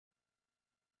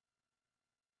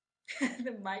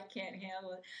The mic can't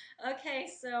handle it. Okay,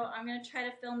 so I'm going to try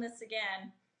to film this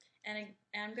again. And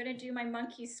I'm going to do my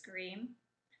monkey scream.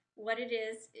 What it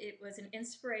is, it was an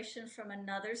inspiration from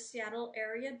another Seattle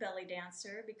area belly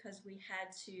dancer because we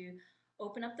had to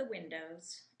open up the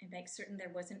windows and make certain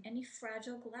there wasn't any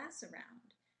fragile glass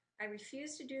around. I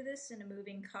refuse to do this in a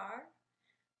moving car.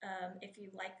 If you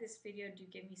like this video, do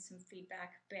give me some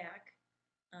feedback back.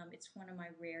 It's one of my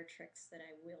rare tricks that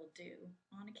I will do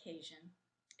on occasion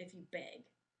if you beg.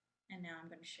 And now I'm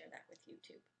going to share that with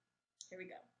YouTube. Here we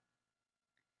go.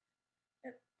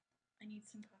 Oh, I need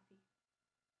some coffee.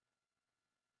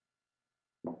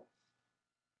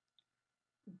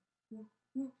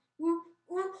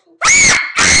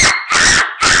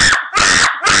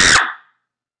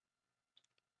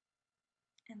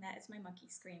 And that is my monkey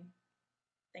scream.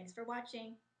 Thanks for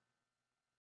watching.